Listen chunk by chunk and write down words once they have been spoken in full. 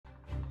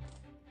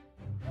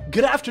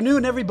Good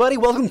afternoon, everybody.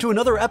 Welcome to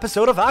another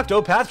episode of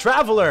Octopath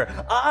Traveler.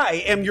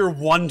 I am your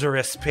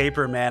wondrous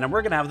paper man, and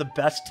we're gonna have the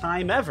best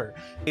time ever.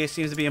 It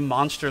seems to be a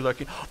monster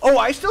looking. Oh,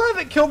 I still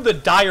haven't killed the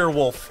dire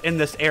wolf in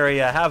this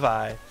area, have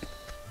I?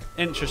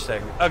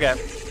 Interesting. Okay.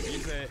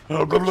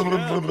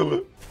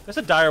 There's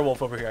a dire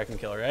wolf over here I can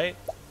kill, right?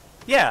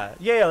 Yeah.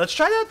 Let's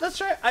try that. Let's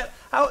try.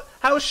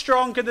 How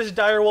strong could this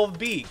dire wolf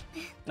be?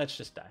 Let's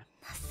just die.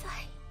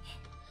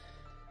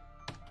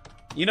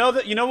 You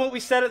know what we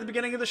said at the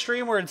beginning of the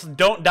stream where it's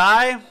don't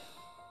die?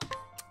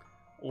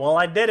 Well,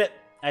 I did it.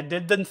 I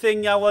did the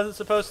thing I wasn't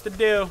supposed to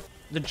do.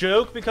 The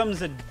joke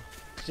becomes a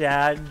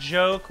dad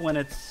joke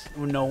when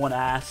no one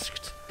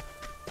asked.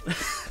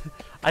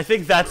 I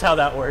think that's how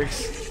that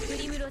works.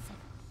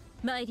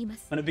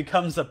 When it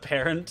becomes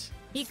apparent.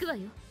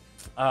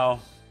 Oh,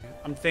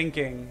 I'm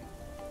thinking.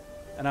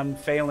 And I'm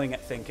failing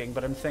at thinking,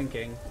 but I'm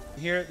thinking.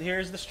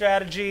 Here's the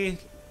strategy.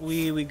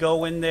 We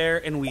go in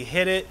there and we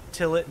hit it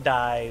till it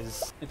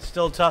dies. It's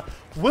still tough.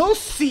 We'll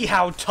see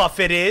how tough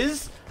it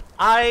is.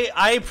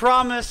 I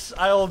promise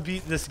I'll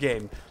beat this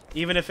game,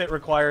 even if it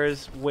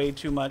requires way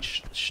too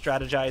much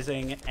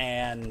strategizing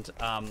and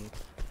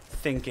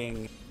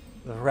thinking.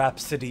 The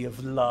Rhapsody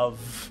of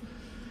Love.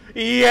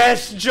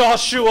 Yes,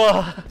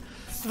 Joshua!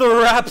 The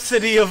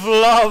Rhapsody of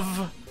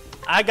Love!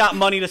 I got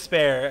money to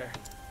spare.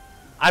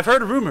 I've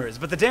heard rumors,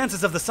 but the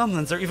dances of the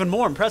Sunlands are even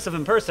more impressive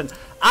in person.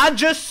 I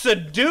just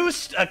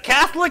seduced a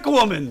Catholic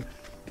woman.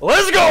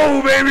 Let's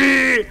go,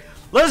 baby!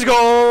 Let's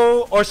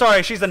go! Or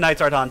sorry, she's the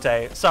Knights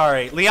Ardente.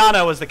 Sorry,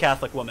 Liana was the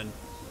Catholic woman.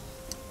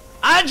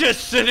 I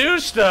just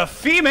seduced a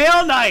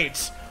female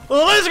knight.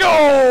 Let's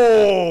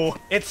go!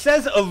 It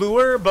says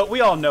allure, but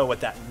we all know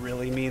what that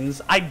really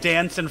means. I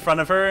dance in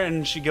front of her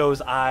and she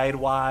goes eyes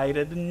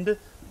widened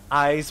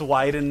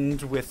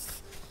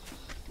with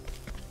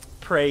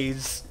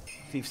praise.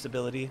 Thief's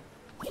ability.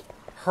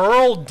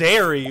 Hurl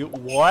Dairy?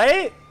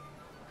 What?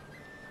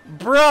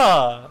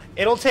 Bruh.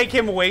 It'll take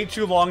him way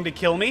too long to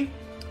kill me,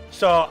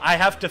 so I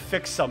have to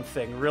fix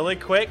something really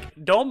quick.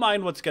 Don't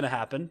mind what's gonna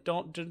happen.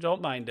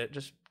 Don't mind it.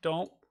 Just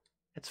don't.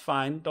 It's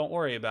fine. Don't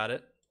worry about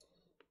it.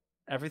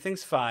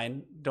 Everything's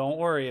fine. Don't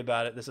worry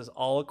about it. This is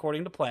all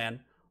according to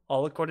plan.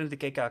 All according to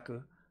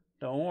Keikaku.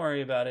 Don't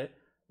worry about it.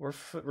 We're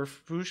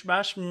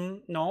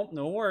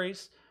no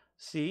worries.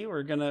 See,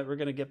 we're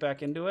gonna get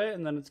back into it,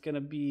 and then it's gonna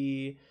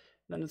be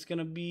right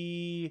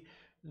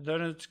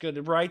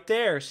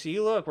there. See,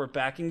 look, we're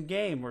back in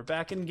game. We're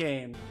back in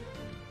game.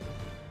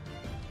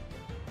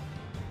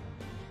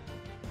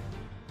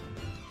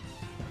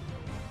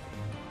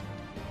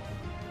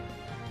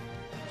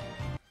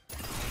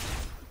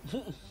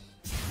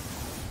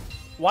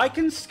 Why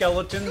can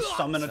skeletons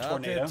summon a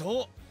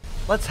tornado?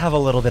 Let's have a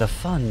little bit of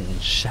fun,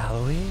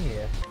 shall we?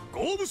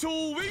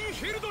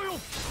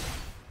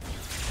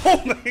 Oh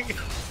my god.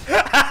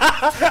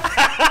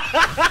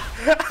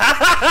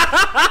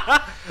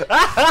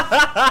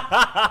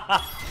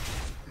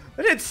 I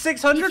did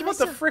 600? What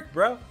the frick,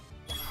 bro?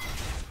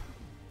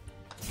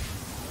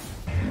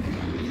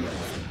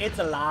 It's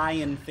a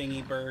lion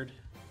thingy bird.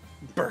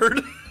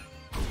 Bird?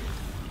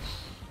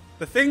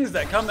 The things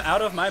that come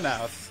out of my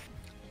mouth.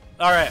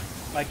 Alright,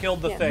 I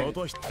killed the thing.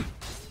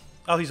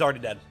 Oh, he's already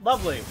dead.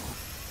 Lovely.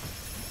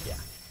 Yeah,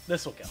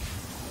 this will kill.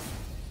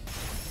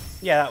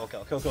 Yeah, that will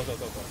kill. Kill.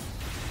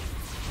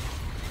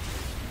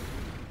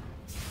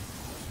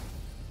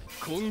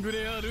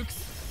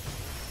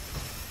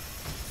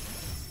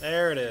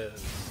 There it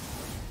is.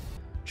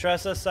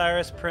 Tressa,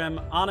 Cyrus, Prim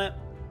on it.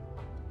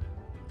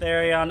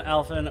 Therion,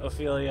 Elfin,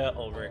 Ophelia,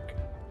 Ulrich.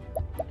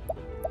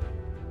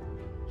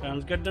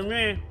 Sounds good to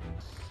me.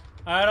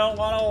 I don't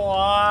want to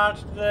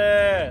watch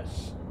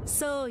this.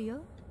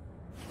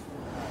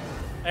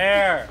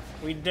 There,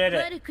 we did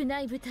it.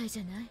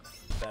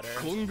 Better.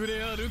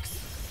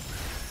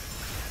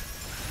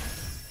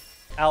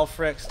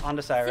 Alfrix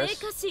onto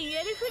Cyrus.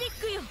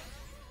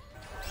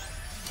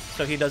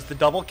 So he does the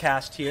double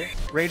cast here.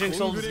 Raging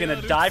Souls is gonna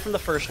die from the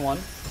first one.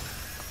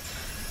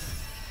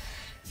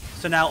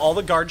 So now all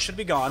the guards should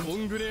be gone.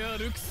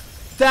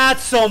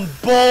 That's some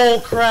bull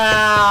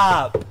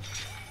crap!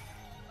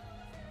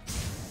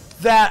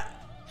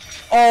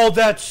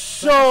 That's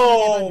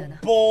so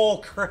bull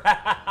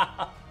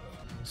crap!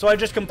 So I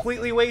just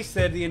completely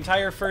wasted the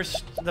entire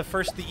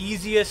the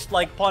easiest,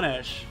 like,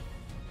 punish.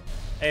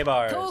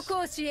 A-bars.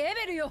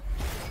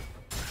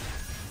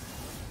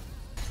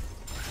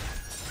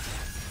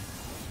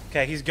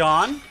 Okay, he's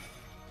gone.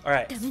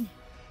 Alright.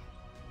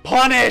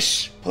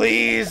 Punish,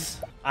 please!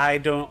 I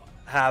don't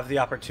have the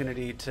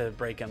opportunity to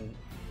break him.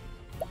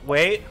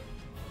 Wait.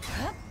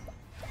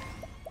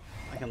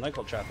 I can leg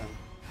hold trap him.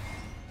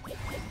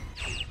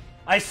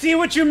 I see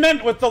what you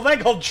meant with the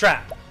leg hold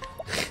trap!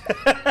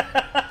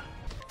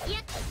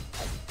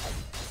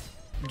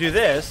 Do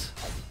this.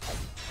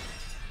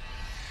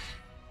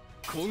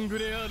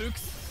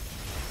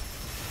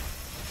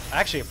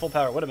 Actually, a full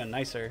power would have been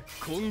nicer.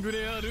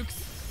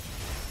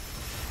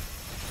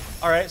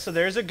 Alright, so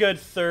there's a good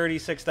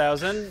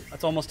 36,000.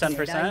 That's almost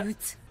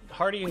 10%.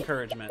 Hearty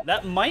encouragement.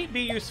 That might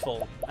be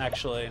useful,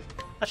 actually.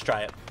 Let's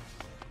try it.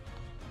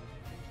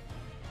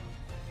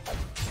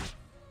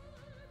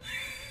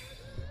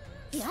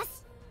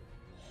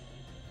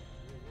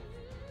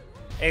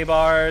 A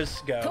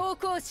bars, go.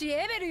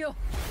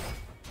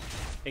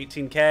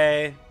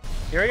 18k.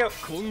 Here we go.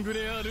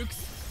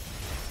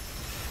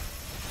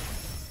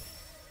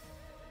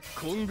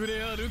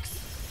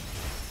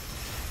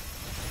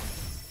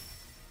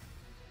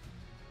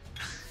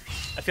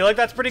 I feel like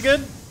that's pretty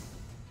good.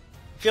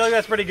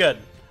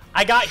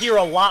 I got here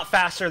a lot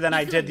faster than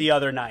I did the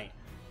other night.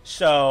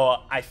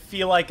 So I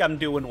feel like I'm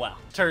doing well.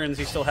 Turns,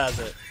 he still has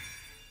it.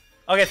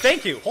 Okay,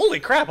 thank you. Holy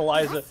crap,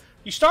 Eliza.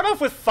 You start off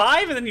with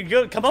 5 and then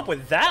you come up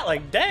with that?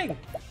 Like, dang. All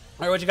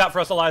right, what you got for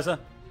us, Eliza?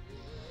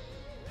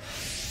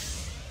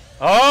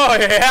 Oh,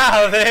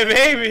 yeah,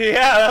 baby.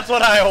 Yeah, that's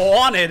what I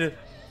wanted.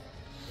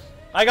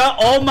 I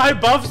got all my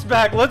buffs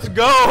back. Let's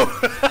go.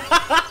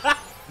 All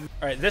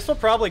right, this will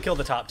probably kill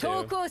the top 2.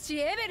 Or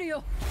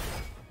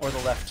the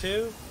left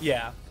 2.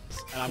 Yeah.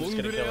 And I'm just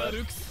going to kill it.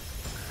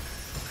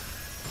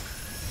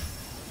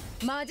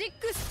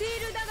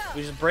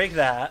 We just break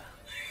that.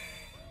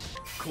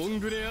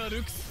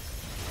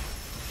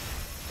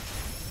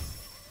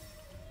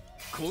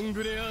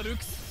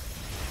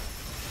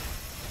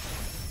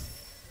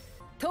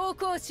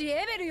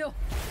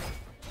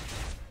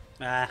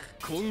 Ah.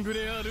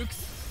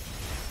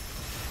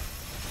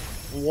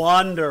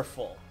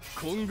 Wonderful.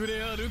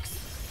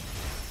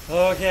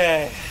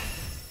 Okay.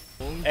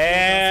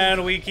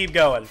 And we keep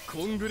going.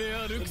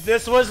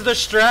 This was the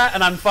strat,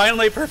 and I'm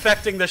finally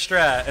perfecting the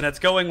strat, and it's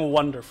going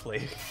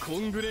wonderfully.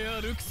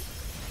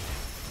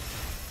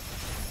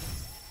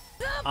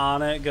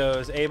 On it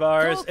goes A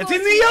bars. It's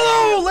in the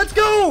yellow! Let's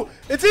go!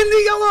 It's in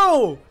the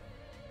yellow!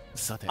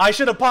 I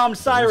should have palmed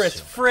Cyrus.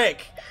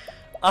 Frick.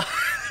 I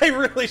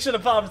really should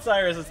have palmed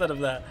Cyrus instead of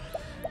that.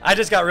 I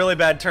just got really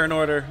bad turn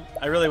order.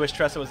 I really wish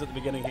Tressa was at the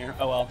beginning here.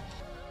 Oh well.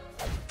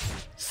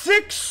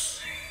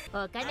 6!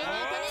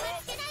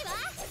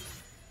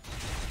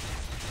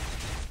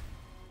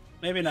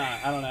 Maybe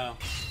not. I don't know.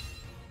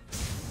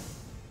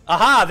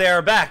 Aha! They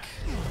are back.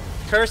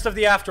 Curse of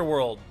the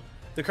Afterworld.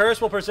 The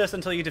curse will persist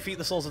until you defeat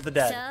the souls of the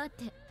dead.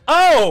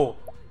 Oh!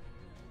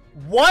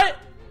 What?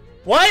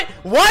 What?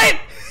 What?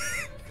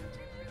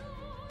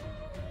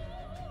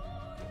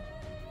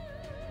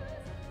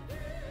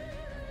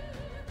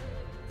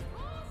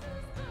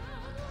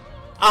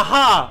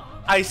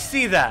 Aha! I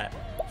see that.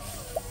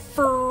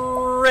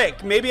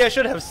 Frick. Maybe I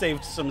should have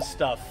saved some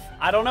stuff.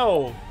 I don't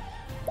know.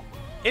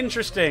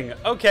 Interesting.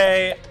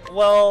 Okay,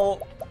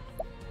 well...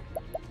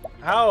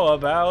 How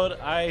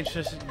about I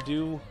just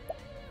do...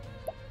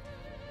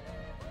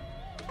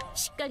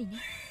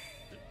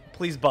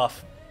 Please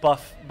buff.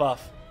 Buff.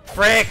 Buff.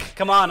 Frick!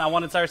 Come on, I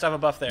wanted Cyrus to have a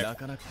buff there.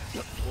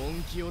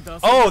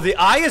 Oh, the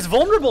eye is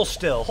vulnerable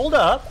still. Hold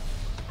up.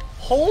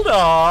 Hold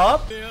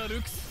up.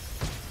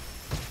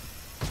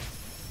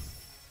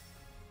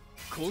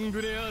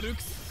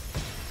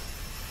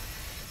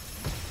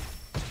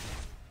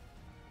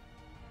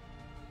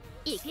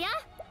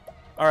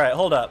 Alright,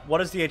 hold up.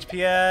 What is the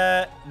HP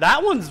at?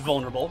 That one's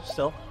vulnerable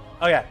still.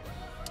 Okay.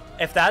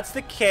 If that's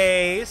the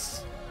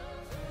case,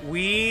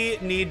 we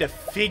need to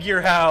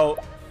figure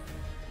out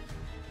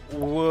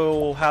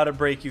how to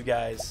break you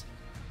guys.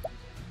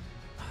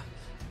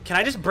 Can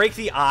I just break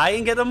the eye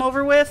and get them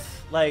over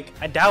with? Like,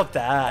 I doubt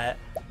that.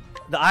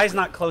 The eye's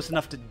not close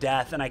enough to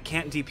death, and I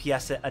can't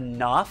DPS it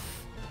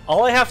enough.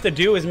 All I have to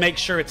do is make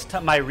sure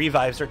my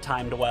revives are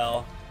timed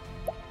well.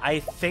 I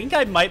think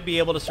I might be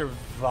able to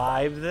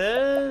survive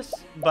this,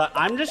 but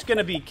I'm just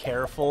gonna be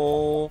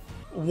careful.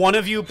 One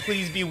of you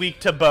please be weak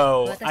to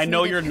bow. I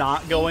know you're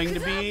not going to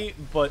be,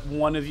 but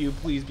one of you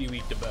please be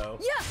weak to bow.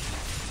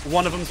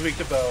 One of them's weak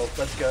to bow.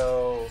 Let's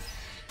go.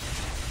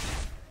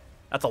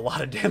 That's a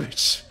lot of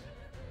damage.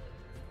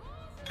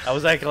 I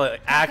was actually...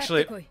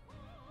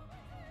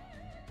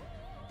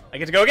 I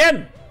get to go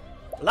again!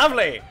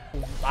 Lovely!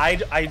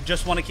 I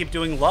just want to keep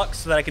doing Lux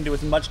so that I can do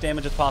as much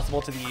damage as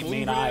possible to the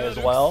main eye as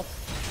well.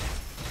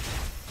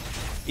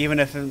 Even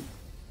if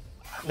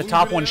the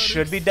top one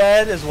should be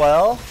dead as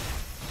well.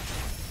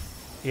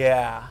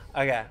 Yeah,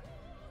 okay.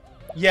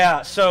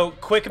 Yeah, so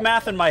quick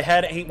math in my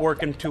head ain't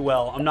working too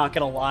well. I'm not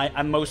gonna lie.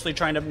 I'm mostly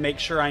trying to make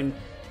sure I'm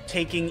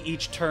taking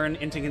each turn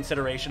into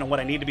consideration of what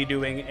I need to be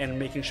doing and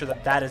making sure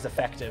that that is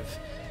effective.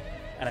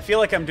 And I feel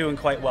like I'm doing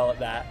quite well at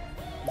that.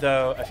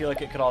 Though, I feel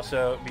like it could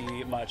also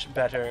be much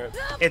better.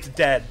 It's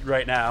dead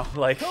right now.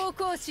 Like...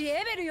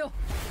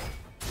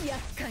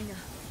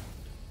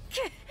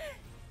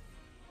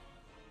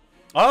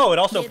 Oh, it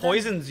also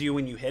poisons you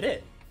when you hit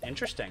it.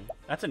 Interesting.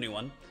 That's a new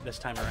one this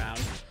time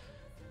around.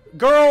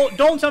 Girl,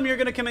 don't tell me you're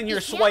gonna come in here,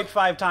 swipe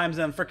 5 times,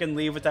 and then frickin'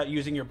 leave without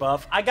using your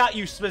buff. I got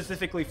you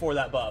specifically for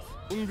that buff.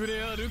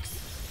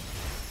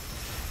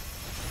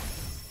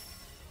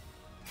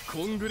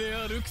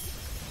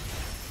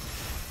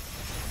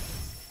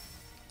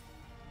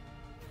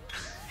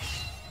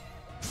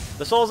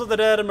 The souls of the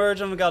dead emerge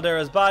from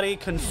Galdera's body.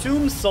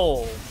 Consume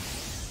soul.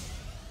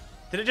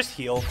 Did it just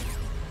heal?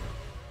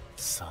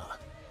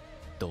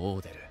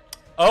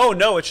 Oh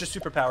no, it's just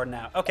superpowered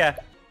now. Okay.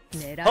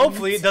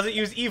 Hopefully it doesn't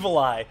use Evil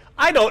Eye.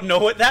 I don't know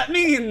what that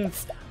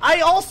means.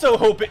 I also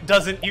hope it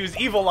doesn't use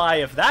Evil Eye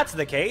if that's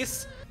the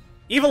case.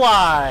 Evil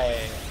Eye.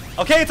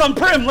 Okay, it's on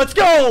Prim. Let's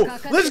go.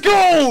 Let's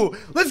go.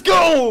 Let's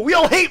go. We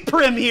all hate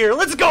Prim here.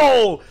 Let's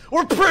go.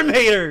 We're Prim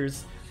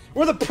haters.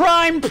 We're the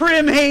prime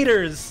Prim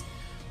haters.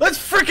 Let's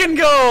freaking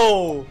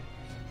go.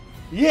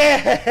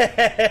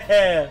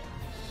 Yeah.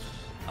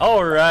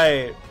 All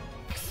right.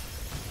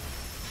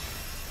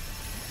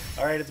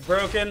 All right, it's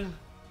broken.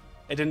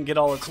 It didn't get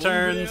all its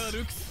turns.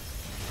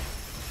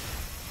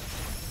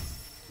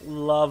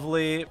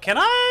 Lovely. Can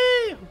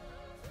I?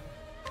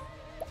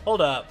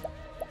 Hold up.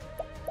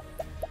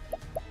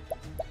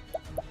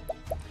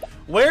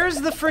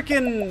 Where's the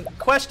frickin'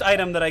 quest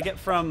item that I get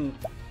from?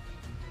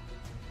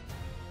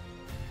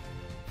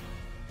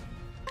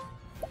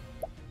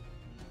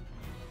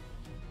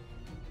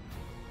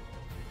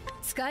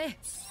 Sky.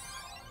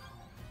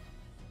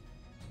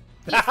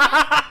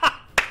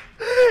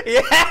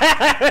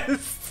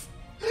 Yes!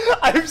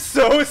 I'm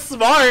so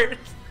smart!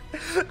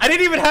 I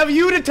didn't even have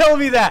you to tell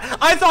me that!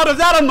 I thought of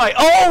that on my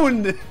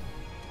own!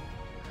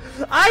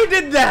 I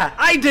did that!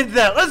 I did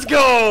that! Let's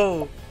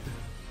go!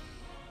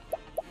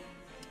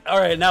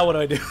 Alright, now what do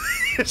I do?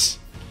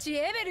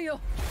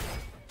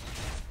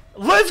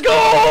 Let's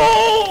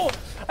go!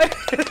 I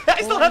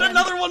still had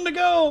another one to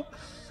go!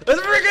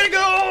 Let's freaking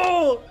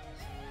go!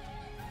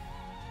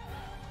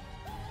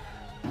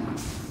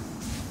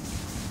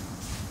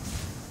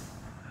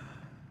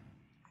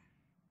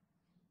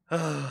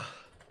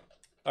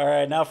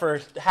 Alright, now for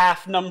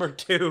half number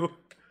 2.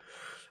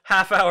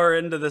 Half hour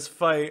into this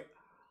fight.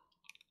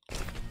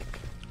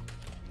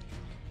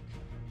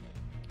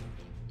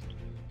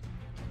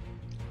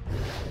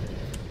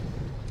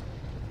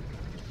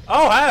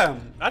 Oh, hey,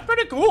 that's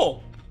pretty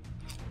cool.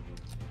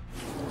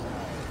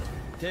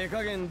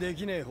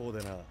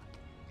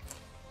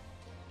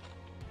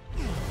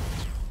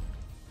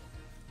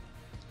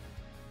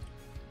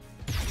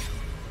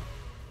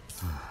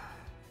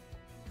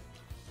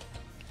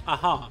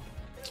 Uh-huh.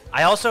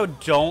 I also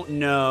don't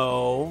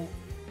know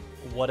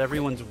what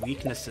everyone's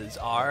weaknesses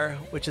are,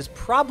 which is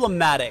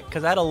problematic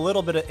because I had a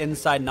little bit of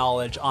inside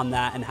knowledge on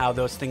that and how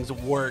those things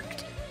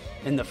worked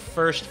in the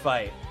first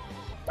fight.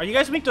 Are you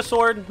guys weak to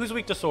sword? Who's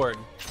weak to sword?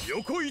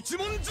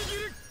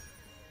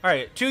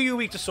 Alright, 2 of you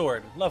weak to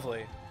sword.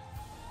 Lovely.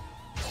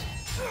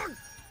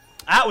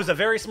 That was a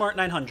very smart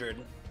 900.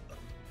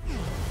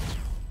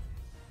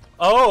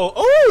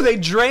 Oh, they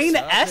drain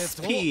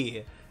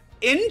SP.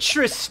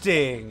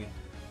 Interesting.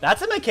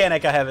 That's a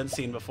mechanic I haven't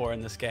seen before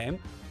in this game.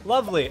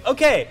 Lovely.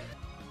 Okay.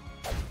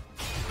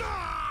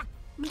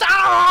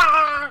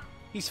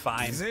 He's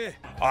fine.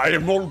 I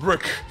am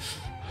Ulbrich,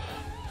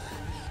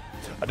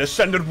 a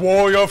descended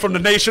warrior from the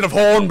nation of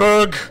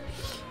Hornburg,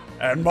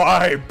 and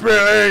my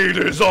blade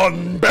is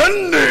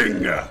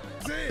unbending.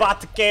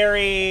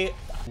 Apothecary.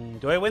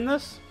 Do I win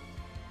this?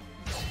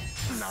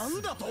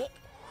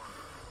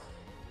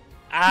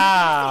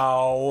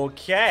 Ow,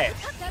 okay.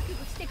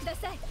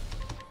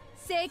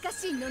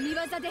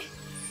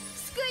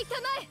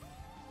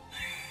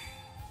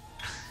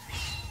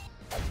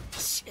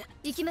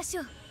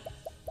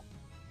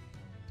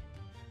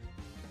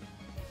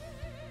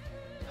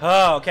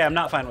 Oh, okay, I'm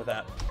not fine with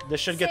that. This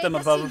should get them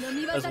above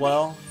as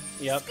well.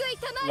 Yep.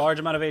 Large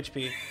amount of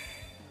HP.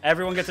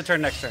 Everyone gets a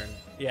turn next turn.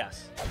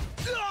 Yes.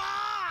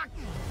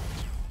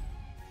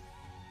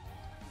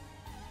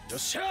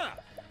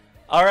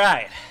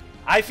 Alright.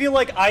 I feel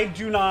like I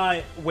do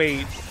not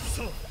wait.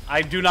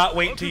 I do not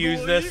wait to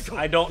use this.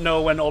 I don't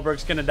know when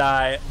Ulbrich's gonna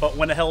die, but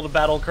when a held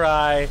battle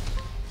cry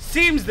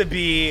seems to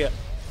be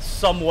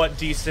somewhat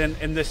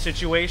decent in this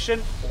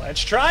situation,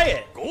 let's try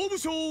it.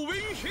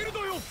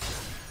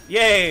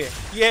 Yay!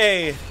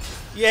 Yay!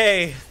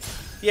 Yay!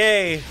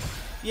 Yay!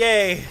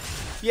 Yay!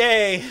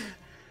 Yay!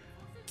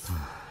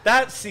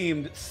 That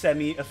seemed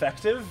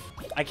semi-effective.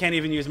 I can't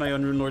even use my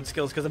own Rune Lord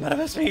skills because I'm out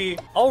of SP.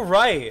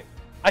 Alright.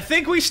 I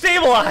think we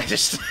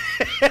stabilized!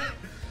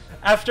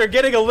 After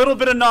getting a little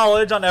bit of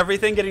knowledge on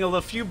everything, getting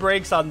a few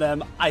breaks on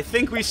them, I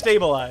think we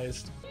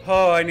stabilized.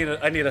 Oh, I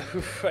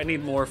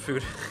need more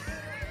food.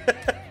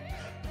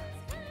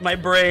 My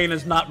brain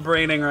is not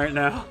braining right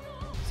now.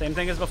 Same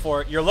thing as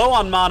before. You're low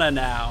on mana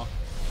now,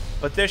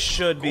 but this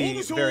should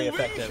be very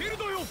effective.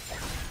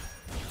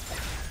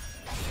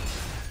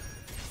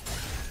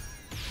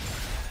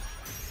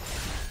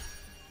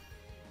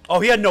 Oh,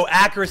 he had no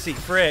accuracy,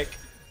 frick.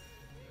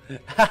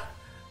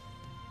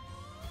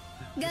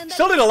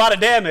 Still did a lot of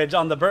damage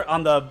on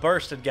the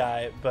bursted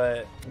guy,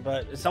 but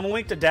is someone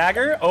weak to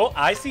dagger? Oh,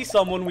 I see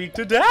someone weak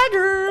to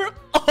dagger.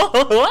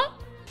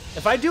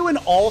 If I do an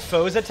all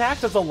foes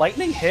attack, does the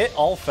lightning hit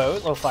all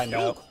foes? We'll find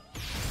out.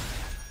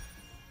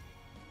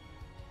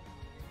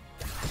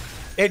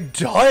 It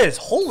does.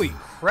 Holy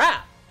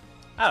crap.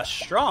 That was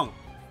strong.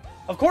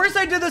 Of course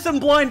I did this in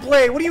blind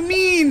play. What do you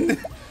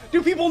mean?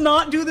 Do people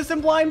not do this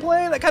in blind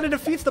play? That kind of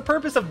defeats the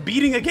purpose of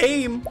beating a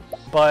game.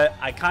 But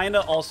I kind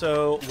of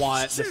also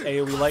want this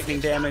AoE lightning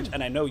damage,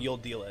 and I know you'll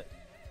deal it.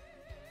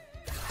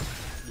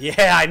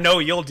 Yeah, I know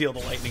you'll deal the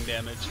lightning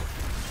damage.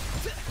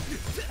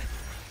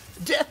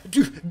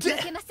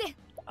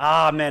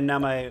 Ah, man, now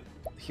my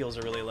heals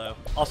are really low.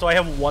 Also, I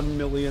have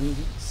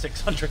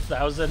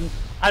 1,600,000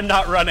 I'm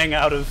not running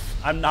out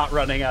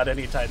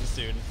anytime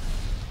soon.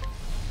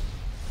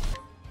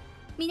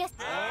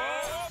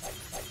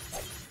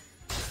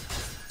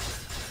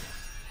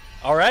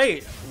 All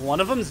right, one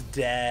of them's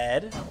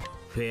dead.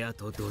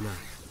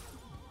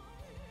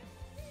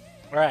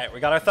 All right, we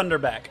got our thunder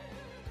back.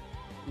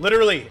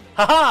 Literally,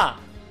 haha!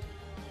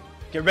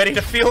 Get ready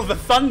to feel the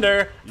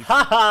thunder,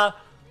 haha!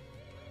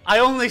 I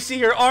only see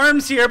your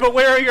arms here, but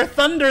where are your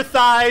thunder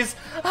thighs?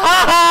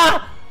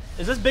 Haha!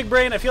 Is this big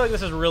brain? I feel like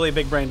this is really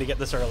big brain to get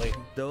this early.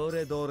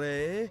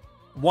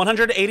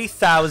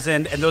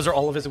 180,000, and those are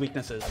all of his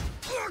weaknesses.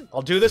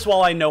 I'll do this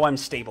while I know I'm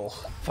stable.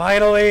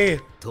 Finally!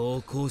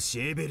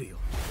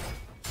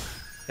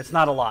 It's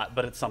not a lot,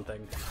 but it's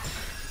something.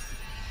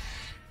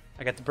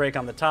 I get the break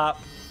on the top.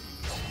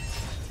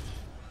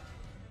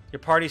 Your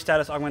party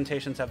status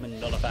augmentations have been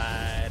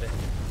nullified.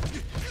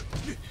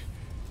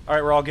 All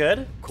right, we're all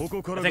good? I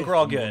think we're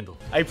all good.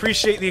 I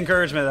appreciate the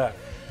encouragement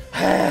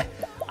there.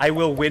 I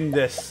will win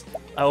this.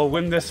 I will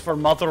win this for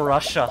Mother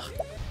Russia.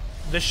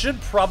 This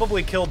should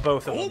probably kill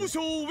both of them.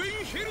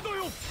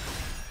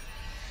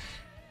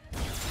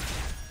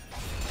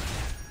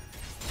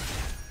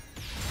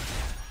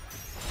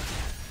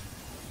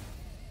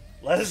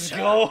 Let's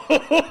go.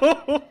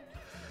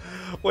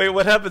 Wait,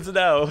 what happens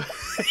now?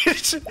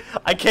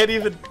 I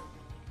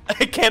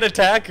can't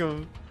attack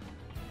him.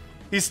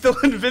 He's still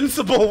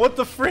invincible. What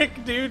the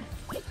frick, dude?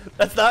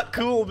 That's not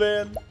cool,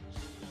 man.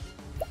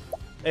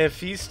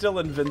 If he's still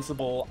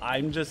invincible,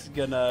 I'm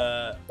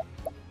gonna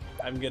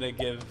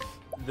give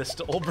this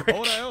to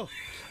Ulbrich.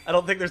 I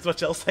don't think there's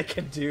much else I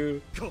can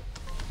do. It'll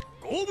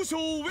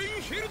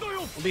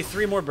be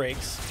 3 more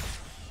breaks.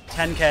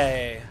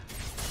 10k,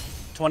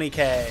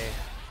 20k,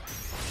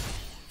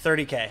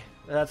 30k.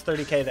 That's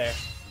 30k there,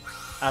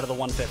 out of the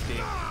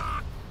 150.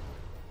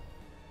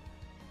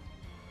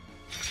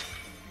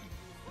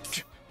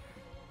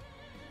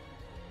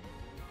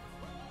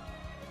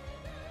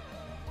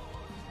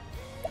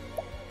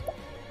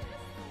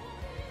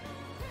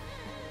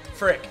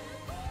 Frick.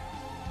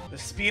 The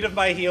speed of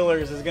my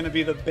healers is going to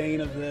be the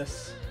bane of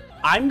this.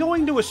 I'm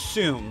going to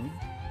assume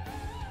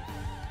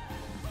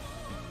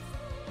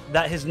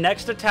that his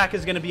next attack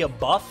is going to be a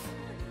buff,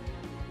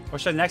 or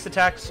so the next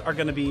attacks are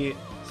going to be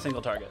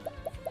single target.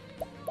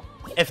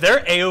 If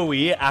they're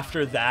AoE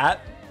after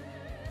that,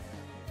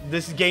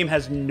 this game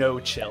has no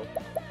chill.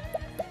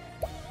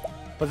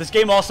 But this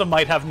game also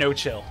might have no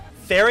chill.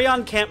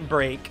 Therion can't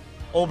break.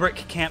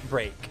 Ulbrich can't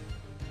break.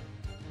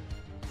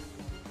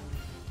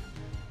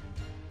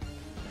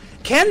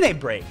 Can they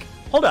break?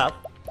 Hold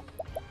up.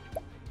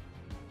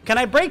 Can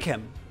I break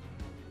him?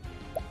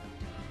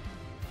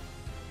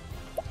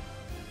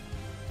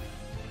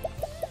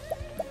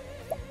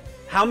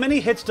 How many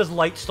hits does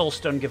Light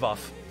Soulstone give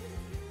off?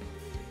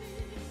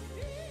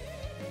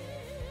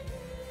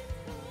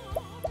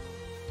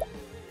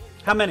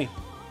 How many?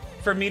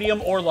 For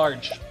medium or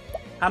large?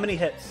 How many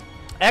hits?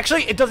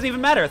 Actually, it doesn't even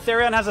matter.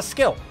 Therion has a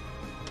skill.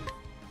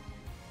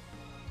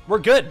 We're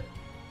good.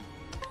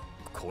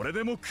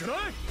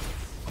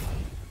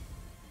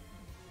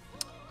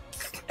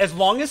 As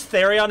long as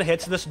Therion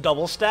hits this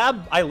double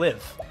stab, I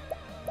live.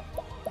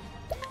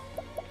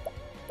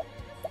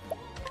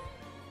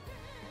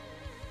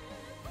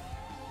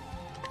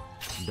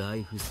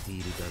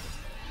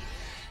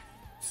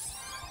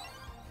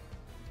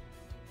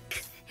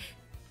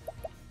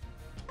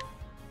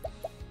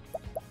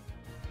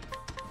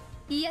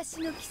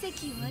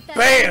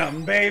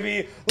 Bam,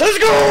 baby! Let's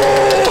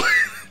go!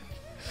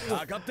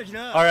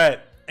 Alright,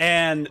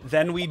 and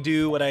then we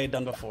do what I had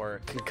done before.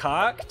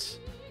 Concoct.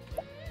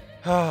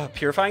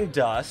 Purifying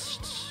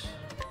Dust.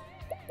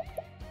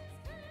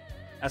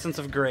 Essence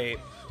of Grape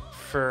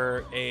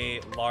for a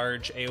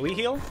large AoE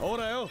heal.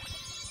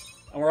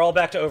 And we're all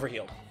back to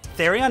overheal.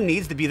 Therion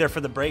needs to be there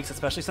for the breaks,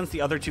 especially since the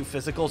other 2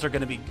 physicals are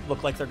going to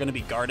look like they're going to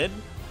be guarded.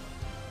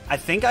 I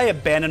think I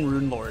abandon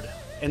Rune Lord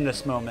in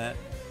this moment.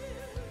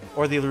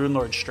 Or the Rune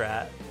Lord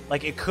strat.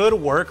 Like, it could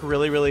work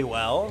really, really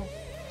well.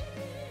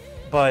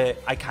 But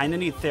I kind of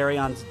need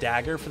Therion's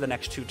dagger for the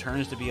next 2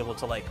 turns to be able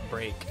to, like,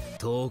 break.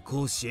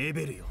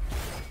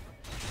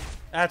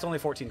 That's only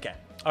 14k.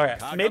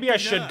 Alright, maybe I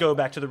should go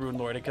back to the Rune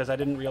Lord because I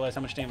didn't realize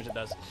how much damage it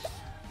does.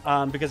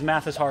 Because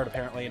math is hard,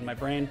 apparently, in my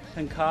brain.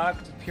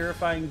 Concoct,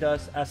 Purifying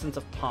Dust, Essence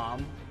of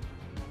Palm.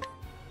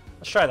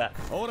 Let's try that.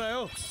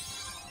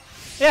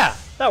 Yeah,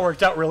 that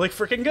worked out really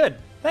freaking good.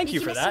 Thank you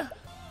for that.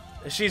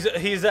 He's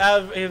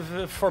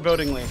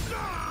forebodingly.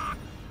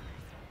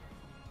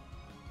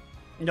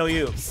 No,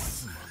 you.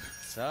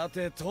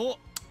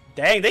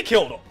 Dang, they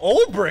killed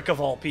Ulbrich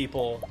of all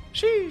people.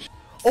 Sheesh.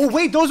 Oh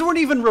wait, those weren't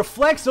even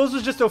reflects. Those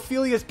was just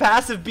Ophelia's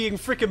passive being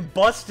freaking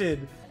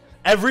busted.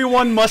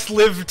 Everyone must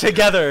live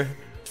together.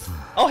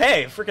 Oh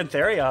hey, freaking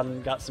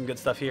Therion got some good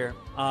stuff here.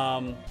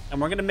 And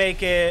we're gonna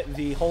make it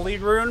the Holy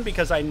Rune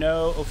because I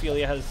know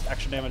Ophelia has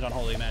extra damage on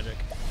Holy Magic.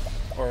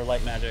 Or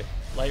Light Magic.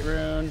 Light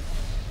Rune.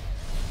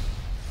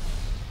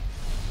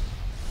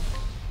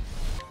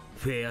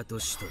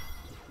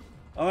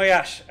 Oh my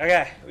gosh,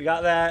 okay, we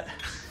got that.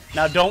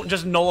 Now don't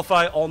just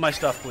nullify all my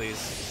stuff,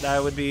 please.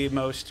 That would be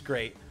most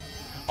great.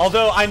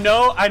 Although I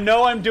know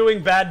I'm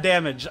doing bad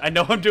damage. I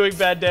know I'm doing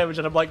bad damage,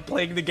 and I'm like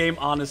playing the game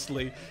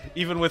honestly,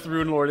 even with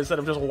Rune Lord, instead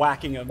of just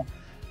whacking him.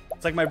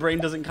 It's like my brain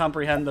doesn't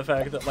comprehend the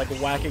fact that like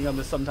whacking him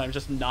is sometimes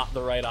just not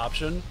the right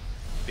option.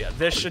 But yeah,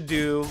 this should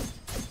do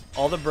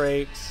all the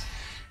breaks.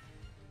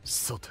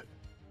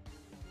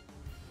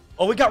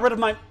 Oh, we got rid of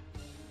my...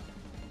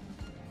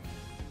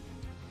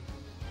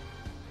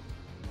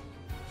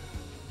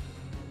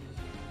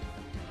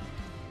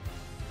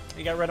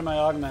 He got rid of my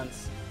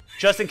augments.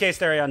 Just in case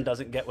Therion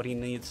doesn't get what he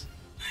needs.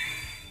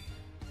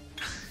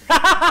 Of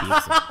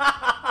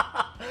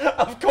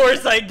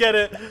course I get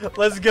it.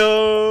 Let's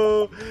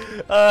go.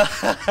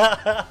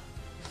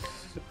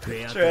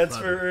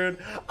 Transfer rune.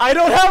 I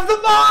don't have the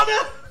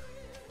mana!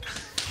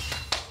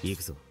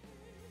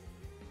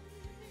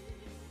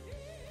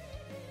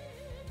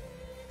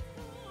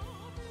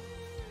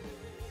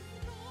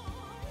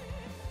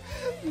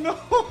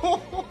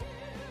 No!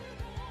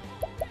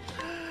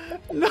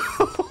 No!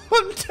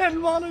 I'm 10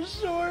 mana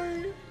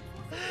short!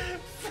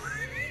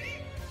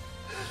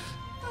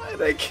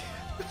 I can't.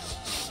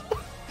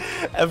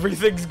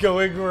 Everything's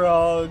going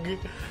wrong.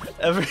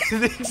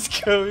 Everything's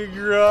going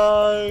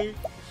wrong.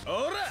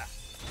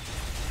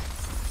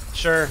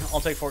 Sure, I'll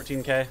take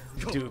 14k.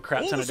 Do a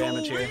crap ton of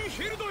damage here.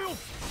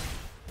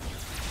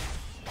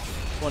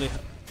 20.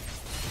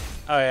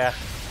 Oh yeah.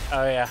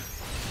 Oh yeah.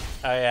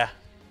 Oh yeah.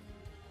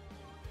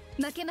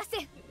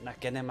 Nakenemasen.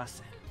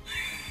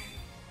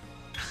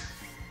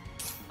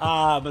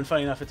 Ah, but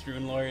funny enough, it's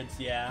Rune Lords,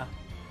 yeah.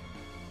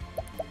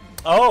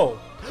 Oh!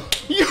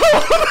 Yo,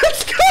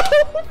 let's go!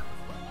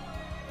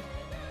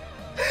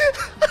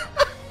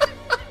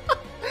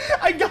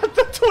 I got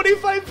the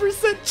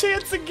 25%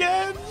 chance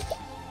again!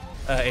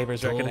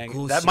 Aber's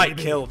Reckoning. That might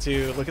kill,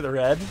 too. Look at the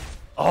red.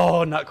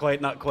 Oh, not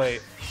quite, not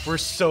quite. We're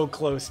so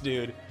close,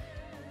 dude.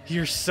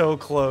 You're so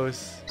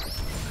close.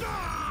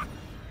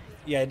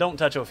 Yeah, don't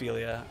touch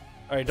Ophelia.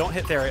 Alright, don't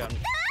hit Therion.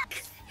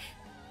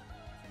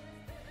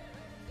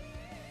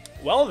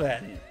 Well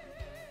then.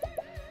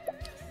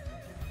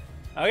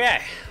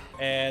 Okay.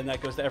 And that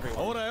goes to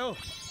everyone.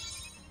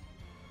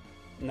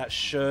 And that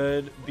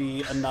should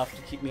be enough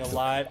to keep me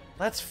alive.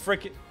 That's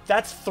freaking...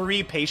 That's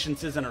 3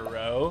 patiences in a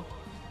row.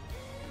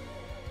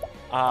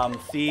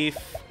 Thief,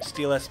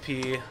 Steal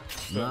SP.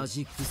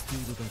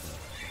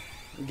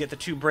 Get the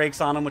 2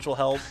 breaks on him, which will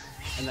help.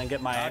 And then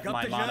get my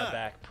mana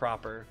back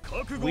proper.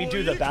 We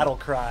do the battle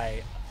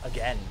cry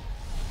again.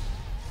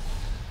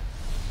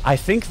 I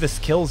think this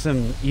kills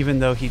him even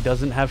though he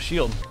doesn't have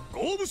shield.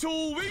 Or he's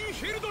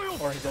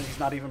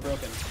not even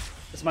broken.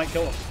 This might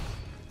kill him.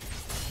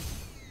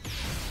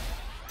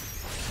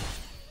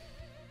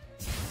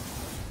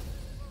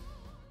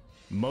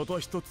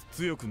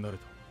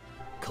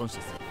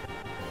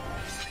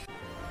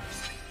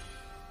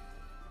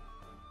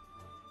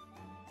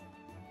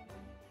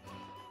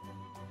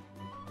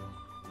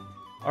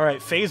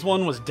 Alright, phase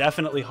 1 was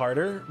definitely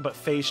harder, but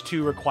phase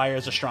 2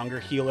 requires a stronger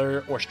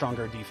healer or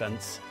stronger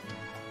defense.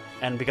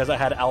 And because I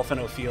had Alpha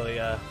and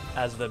Ophelia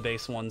as the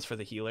base ones for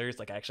the healers,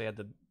 like I actually had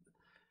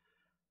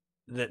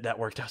that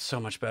worked out so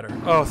much better.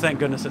 Oh, thank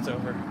goodness it's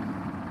over.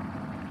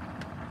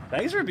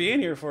 Thanks for being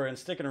here for it and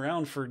sticking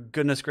around for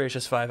goodness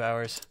gracious 5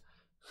 hours.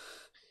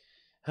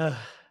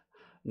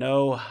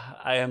 No,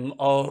 I am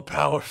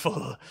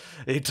all-powerful,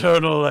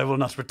 eternal. I will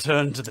not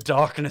return to the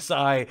darkness.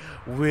 I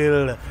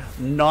will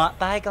not.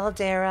 Bye,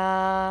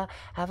 Galdera.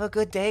 Have a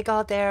good day,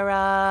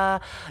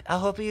 Galdera.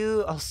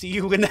 I'll see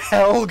you in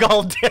hell,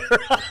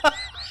 Galdera.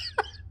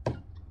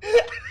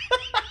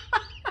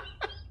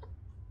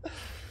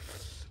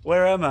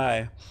 Where am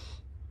I?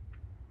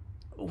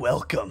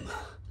 Welcome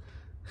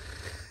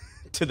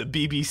to the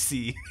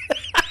BBC.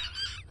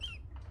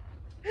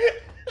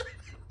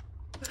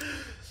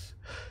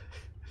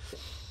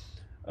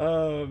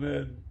 Oh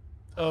man.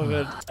 Oh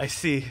man. I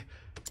see.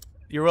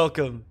 You're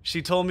welcome.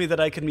 She told me that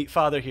I could meet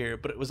Father here,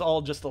 but it was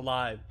all just a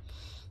lie.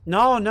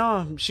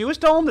 No. She was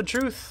telling the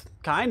truth.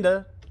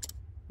 Kinda.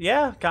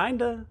 Yeah,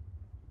 kinda.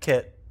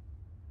 Kit.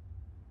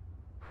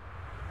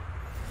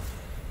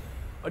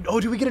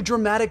 Oh, do we get a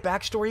dramatic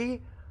backstory?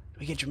 Do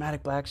we get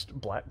dramatic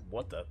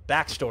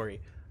backstory?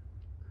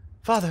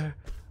 Father,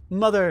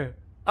 Mother.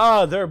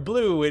 Ah, they're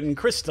blue and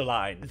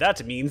crystalline.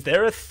 That means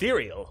they're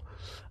ethereal.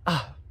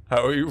 Ah,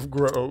 how you've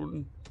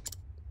grown.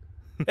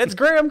 It's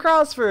Graham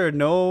Crossford.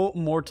 No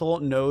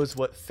mortal knows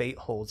what fate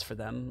holds for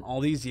them.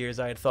 All these years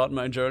I had thought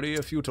my journey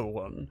a futile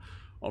one.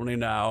 Only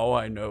now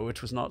I know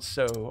it was not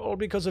so, all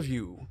because of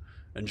you.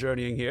 And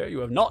journeying here, you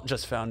have not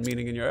just found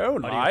meaning in your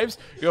own lives,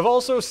 you have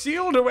also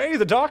sealed away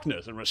the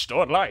darkness and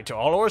restored light to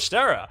all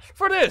Orstera.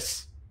 For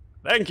this,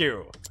 thank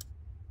you.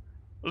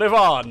 Live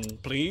on,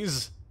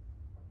 please.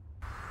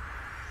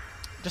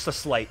 Just a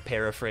slight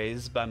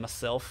paraphrase by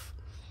myself.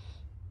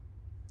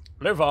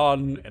 Live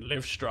on and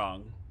live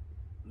strong.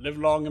 Live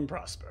long and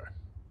prosper.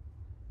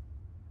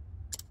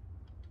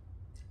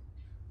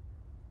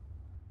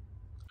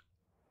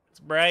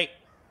 It's bright.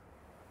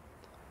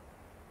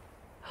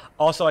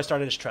 Also, I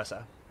started as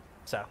Tressa,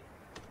 so.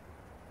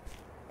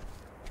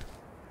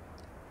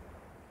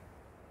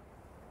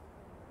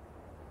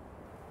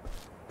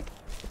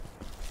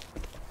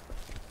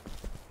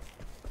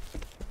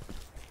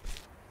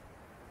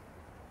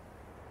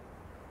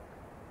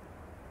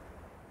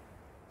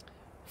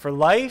 For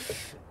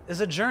life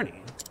is a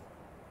journey.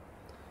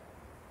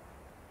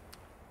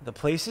 The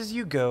places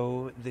you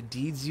go, the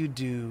deeds you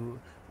do,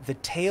 the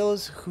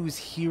tales whose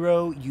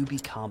hero you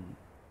become.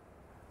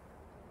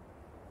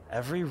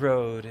 Every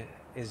road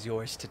is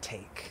yours to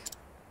take.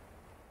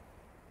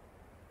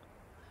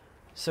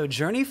 So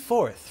journey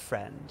forth,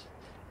 friend,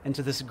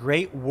 into this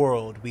great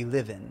world we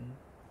live in,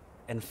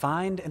 and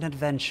find an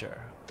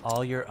adventure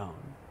all your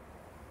own.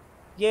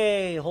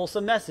 Yay,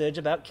 wholesome message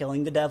about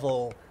killing the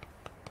devil.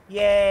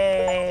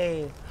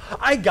 Yay!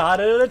 I got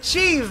an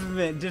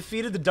achievement!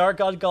 Defeated the Dark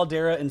God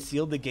Caldera and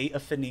sealed the Gate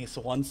of Finis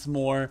once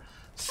more.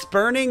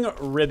 Spurning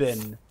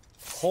Ribbon.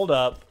 Hold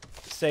up.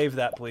 Save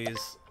that,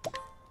 please.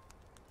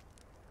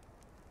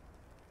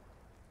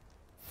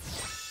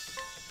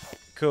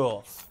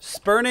 Cool.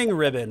 Spurning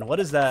Ribbon. What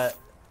is that?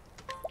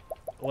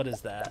 What is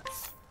that?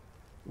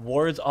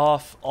 Wards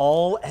off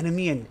all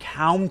enemy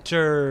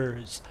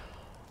encounters.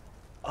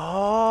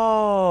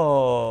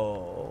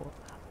 Oh.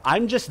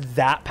 I'm just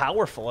that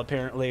powerful,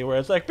 apparently, where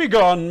it's like,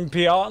 begone,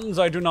 peons,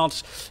 I do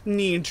not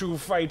need to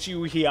fight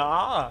you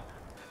here.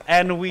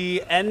 And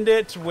we end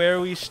it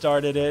where we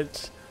started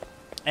it.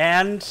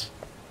 And,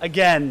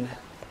 again,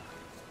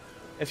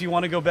 if you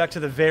want to go back to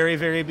the very,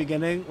 very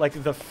beginning,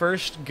 like the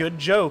first good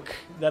joke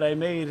that I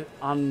made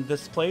on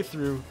this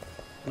playthrough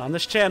and on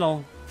this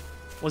channel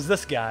was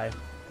this guy.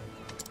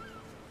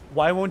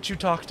 Why won't you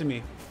talk to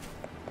me?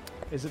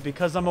 Is it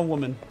because I'm a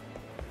woman?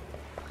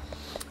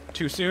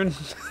 Too soon?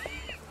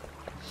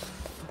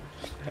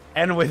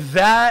 And with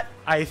that,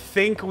 I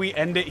think we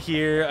end it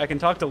here. I can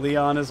talk to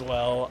Leon as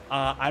well.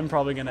 I'm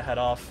probably going to head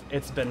off.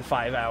 It's been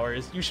 5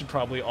 hours. You should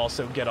probably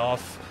also get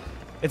off.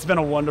 It's been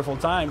a wonderful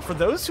time. For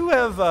those who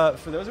have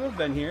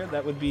been here,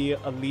 that would be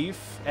a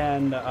Leaf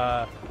and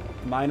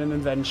Mine and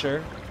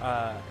Adventure.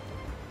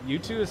 You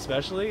two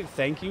especially,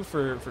 thank you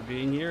for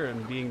being here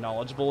and being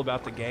knowledgeable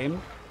about the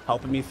game,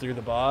 helping me through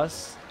the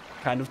boss,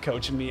 kind of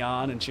coaching me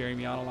on and cheering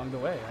me on along the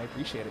way. I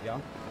appreciate it,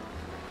 y'all.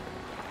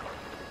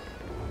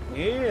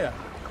 Yeah.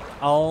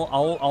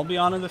 I'll be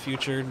on in the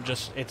future.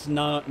 Just it's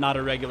not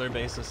a regular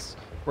basis.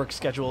 Work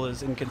schedule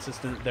is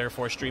inconsistent,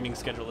 therefore streaming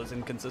schedule is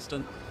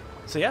inconsistent.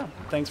 So yeah,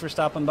 thanks for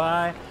stopping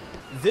by.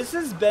 This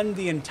has been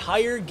the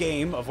entire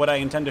game of what I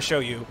intend to show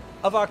you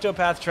of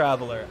Octopath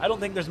Traveler. I don't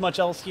think there's much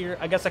else here.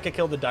 I guess I could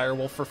kill the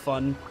direwolf for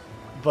fun,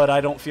 but I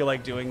don't feel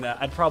like doing that.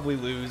 I'd probably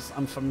lose.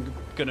 I'm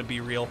gonna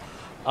be real.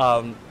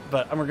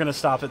 But we're gonna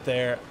stop it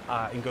there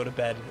and go to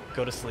bed,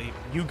 go to sleep.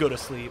 You go to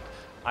sleep.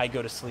 I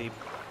go to sleep.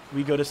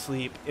 We go to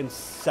sleep in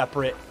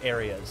separate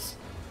areas.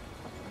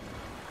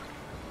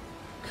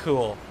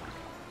 Cool.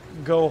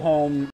 Go home.